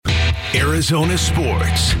Arizona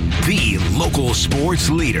sports, the local sports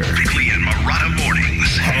leader. Bickley and Marotta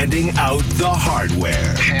mornings, handing out the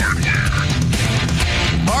hardware.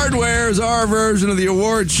 Hardware is our version of the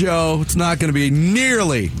award show. It's not going to be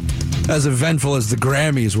nearly as eventful as the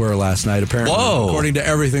Grammys were last night, apparently. Whoa. According to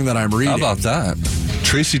everything that I'm reading. How about that?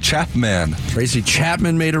 Tracy Chapman. Tracy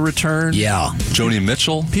Chapman made a return. Yeah. Joni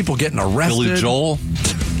Mitchell. People getting arrested. Billy Joel.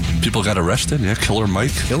 People got arrested. Yeah, Killer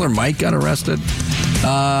Mike. Killer Mike got arrested.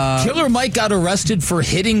 Killer Mike got arrested for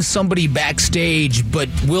hitting somebody backstage, but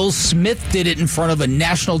Will Smith did it in front of a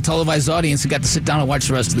national televised audience and got to sit down and watch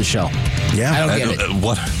the rest of the show. Yeah. I don't get it.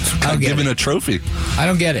 What? don't get Given it. a trophy. I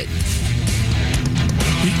don't get it.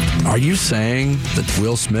 Are you saying that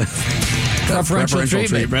Will Smith got Preferential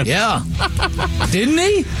treatment. Yeah. Didn't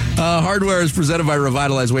he? Hardware is presented by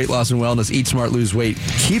Revitalize Weight Loss and Wellness. Eat smart, lose weight.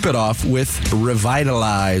 Keep it off with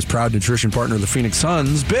Revitalize. Proud nutrition partner of the Phoenix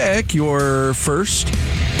Suns. Bick, your first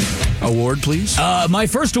award, please. My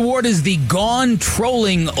first award is the Gone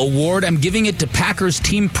Trolling Award. I'm giving it to Packers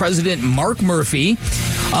team president Mark Murphy,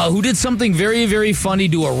 who did something very, very funny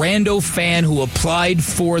to a rando fan who applied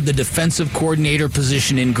for the defensive coordinator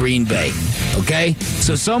position in Green Bay. Okay?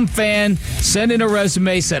 So some fan sent in a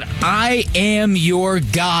resume, said, I am your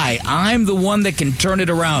guy. I'm the one that can turn it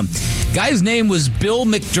around. Guy's name was Bill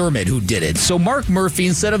McDermott, who did it. So Mark Murphy,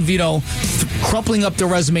 instead of, crumpling up the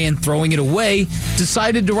resume and throwing it away,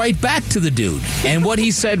 decided to write back to the dude. And what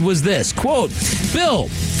he said was this, quote, Bill,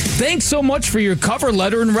 thanks so much for your cover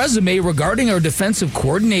letter and resume regarding our defensive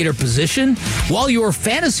coordinator position. While your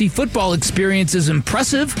fantasy football experience is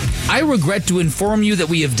impressive, I regret to inform you that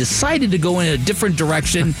we have decided to go in a different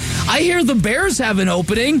direction. I hear the Bears have an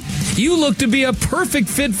opening. You look to be a perfect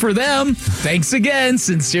fit for them. Thanks again.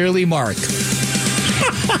 Sincerely, Mark.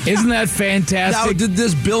 Isn't that fantastic? Now, did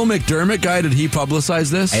this Bill McDermott guy, did he publicize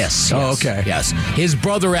this? Yes. Oh, okay. Yes. His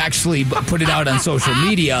brother actually put it out on social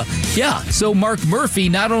media. Yeah. So Mark Murphy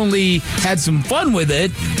not only had some fun with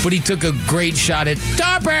it, but he took a great shot at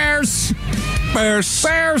the Bears. Bears.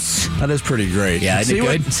 That is pretty great. Yeah, isn't it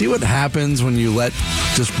good? See what happens when you let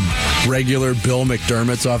just regular Bill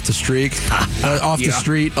McDermott's off the street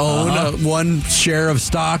own one share of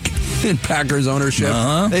stock in Packers ownership.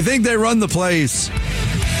 They think they run the place.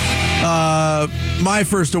 My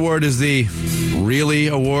first award is the Really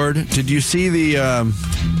Award. Did you see the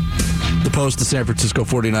post the San Francisco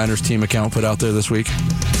 49ers team account put out there this week?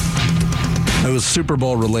 It was Super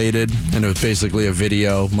Bowl related, and it was basically a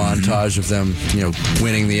video montage of them,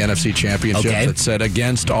 winning the NFC Championship that said,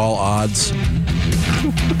 against all odds.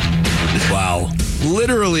 Wow.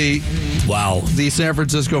 Literally, wow. The San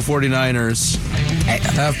Francisco 49ers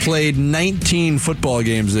have played 19 football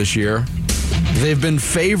games this year. They've been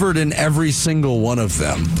favored in every single one of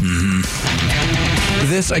them.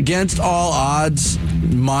 Mm-hmm. This against all odds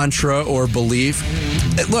mantra or belief.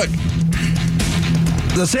 Look,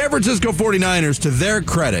 the San Francisco 49ers, to their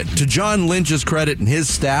credit, to John Lynch's credit and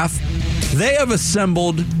his staff, they have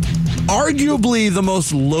assembled arguably the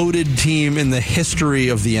most loaded team in the history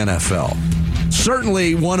of the NFL.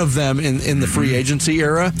 Certainly one of them in the free agency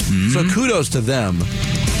era. Mm-hmm. So kudos to them.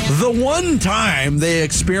 The one time they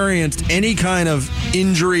experienced any kind of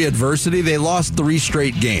injury adversity, they lost 3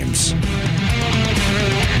 straight games.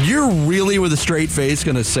 You're really, with a straight face,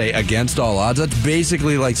 going to say against all odds? That's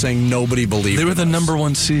basically like saying nobody believed They were the number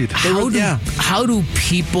 1 seed. How do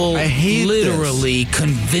people literally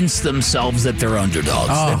convince themselves that they're underdogs,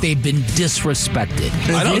 that they've been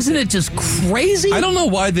disrespected? Isn't it just crazy? I don't know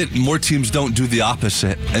why that more teams don't do the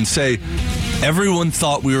opposite and say, everyone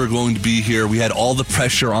thought we were going to be here. We had all the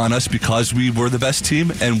pressure on us because we were the best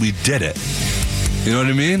team, and we did it. You know what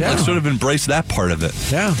I mean? Yeah. Let's sort of embrace that part of it.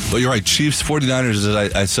 Yeah. But you're right. Chiefs, 49ers,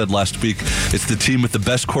 as I said last week, it's the team with the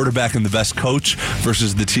best quarterback and the best coach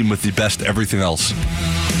versus the team with the best everything else.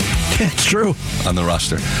 It's true. On the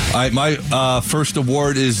roster. All right, my first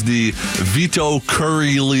award is the Vito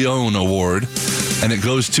Curry Leone Award, and it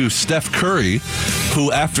goes to Steph Curry,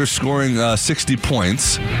 who, after scoring 60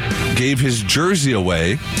 points, gave his jersey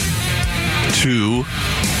away to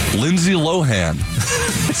Lindsay Lohan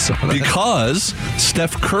because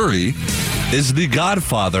Steph Curry is the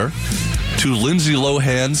godfather to Lindsay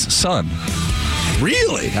Lohan's son.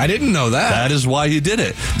 Really? I didn't know that. That is why he did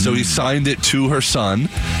it. So he signed it to her son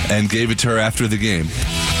and gave it to her after the game.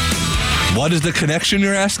 What is the connection,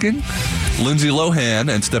 you're asking? Lindsay Lohan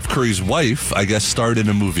and Steph Curry's wife, I guess, starred in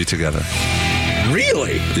a movie together.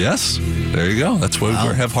 Really? Yes. There you go. That's why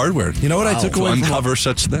we have hardware. You know what I took to away from uncover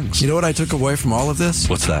such things. You know what I took away from all of this?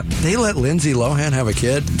 What's that? They let Lindsay Lohan have a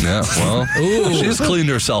kid. Yeah, well, she's cleaned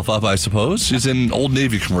herself up, I suppose. She's in Old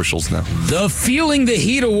Navy commercials now. The Feeling the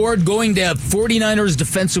Heat Award going to 49ers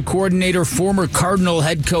defensive coordinator, former Cardinal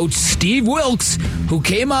head coach Steve Wilks, who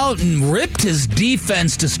came out and ripped his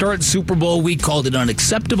defense to start Super Bowl week, called it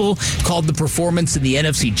unacceptable, called the performance in the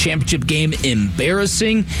NFC Championship game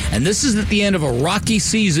embarrassing, and this is at the end of a rocky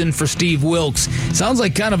season for Steve Wilks. Sounds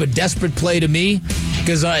like kind of a desperate play to me,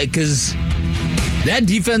 because that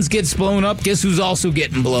defense gets blown up. Guess who's also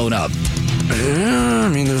getting blown up? Yeah, I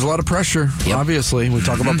mean, there's a lot of pressure, obviously. We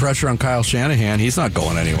talk about pressure on Kyle Shanahan. He's not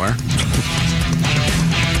going anywhere.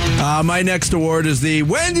 My next award is the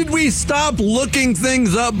When Did We Stop Looking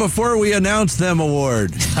Things Up Before We Announce Them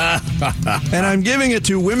award. And I'm giving it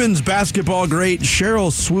to women's basketball great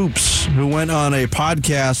Cheryl Swoops, who went on a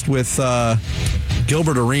podcast with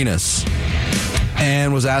Gilbert Arenas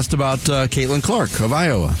and was asked about Caitlin Clark of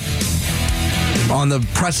Iowa on the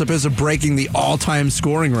precipice of breaking the all-time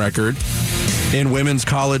scoring record in women's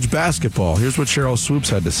college basketball. Here's what Cheryl Swoops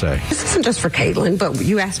had to say. This isn't just for Caitlin, but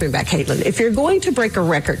you asked me about Caitlin. If you're going to break a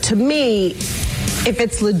record, to me, if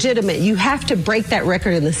it's legitimate, you have to break that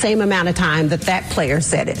record in the same amount of time that player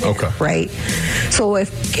set it. Okay. Right? So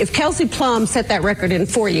if Kelsey Plum set that record in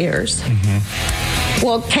 4 years,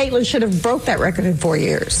 well, Caitlin should have broke that record in 4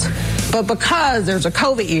 years. But because there's a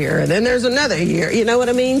COVID year, and then there's another year, you know what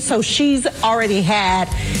I mean? So she's already had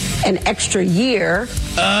an extra year.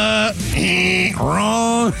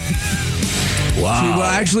 Wrong.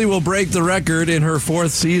 Wow. She will break the record in her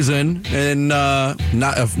fourth season, and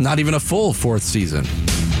not even a full fourth season.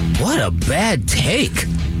 What a bad take.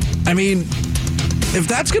 I mean, if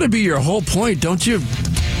that's going to be your whole point, don't you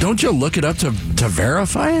look it up to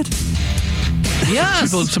verify it?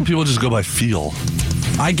 Yes. Some people just go by feel.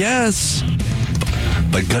 I guess.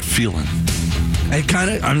 By gut feeling. It kind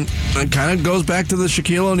of goes back to the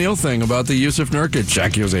Shaquille O'Neal thing about the Yusuf Nurkic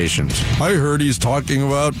accusations. I heard he's talking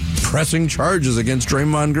about pressing charges against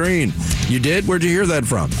Draymond Green. You did? Where'd you hear that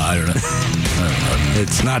from? I don't know.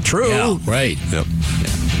 It's not true. Yeah, right. Yep.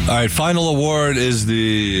 All right, final award is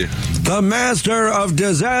the Master of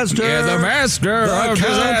Disaster. Yeah, the Master of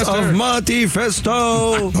Disaster. Count of Monte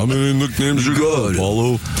Festo. How many nicknames you got,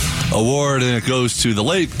 Paulo? Award, and it goes to the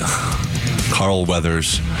late Carl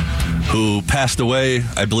Weathers, who passed away,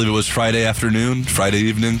 I believe it was Friday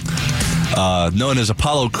evening, known as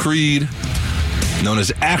Apollo Creed, known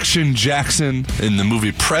as Action Jackson in the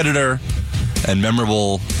movie Predator, and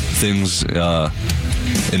memorable things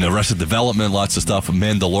in Arrested Development, lots of stuff,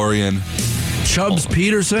 Mandalorian. Chubbs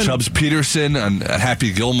Peterson and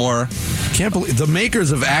Happy Gilmore. Can't believe the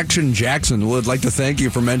makers of Action Jackson would like to thank you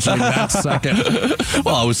for mentioning that second.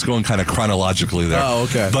 Well, I was going kind of chronologically there. Oh,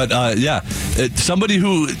 okay. But somebody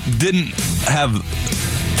who didn't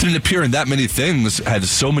appear in that many things, had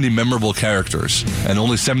so many memorable characters, and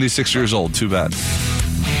only 76 years old. Too bad.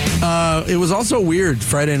 It was also weird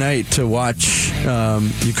Friday night to watch.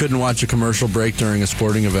 You couldn't watch a commercial break during a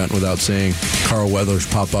sporting event without seeing Carl Weathers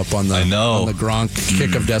pop up on the Gronk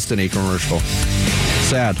Kick of Destiny commercial.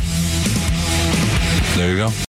 Sad. There you go.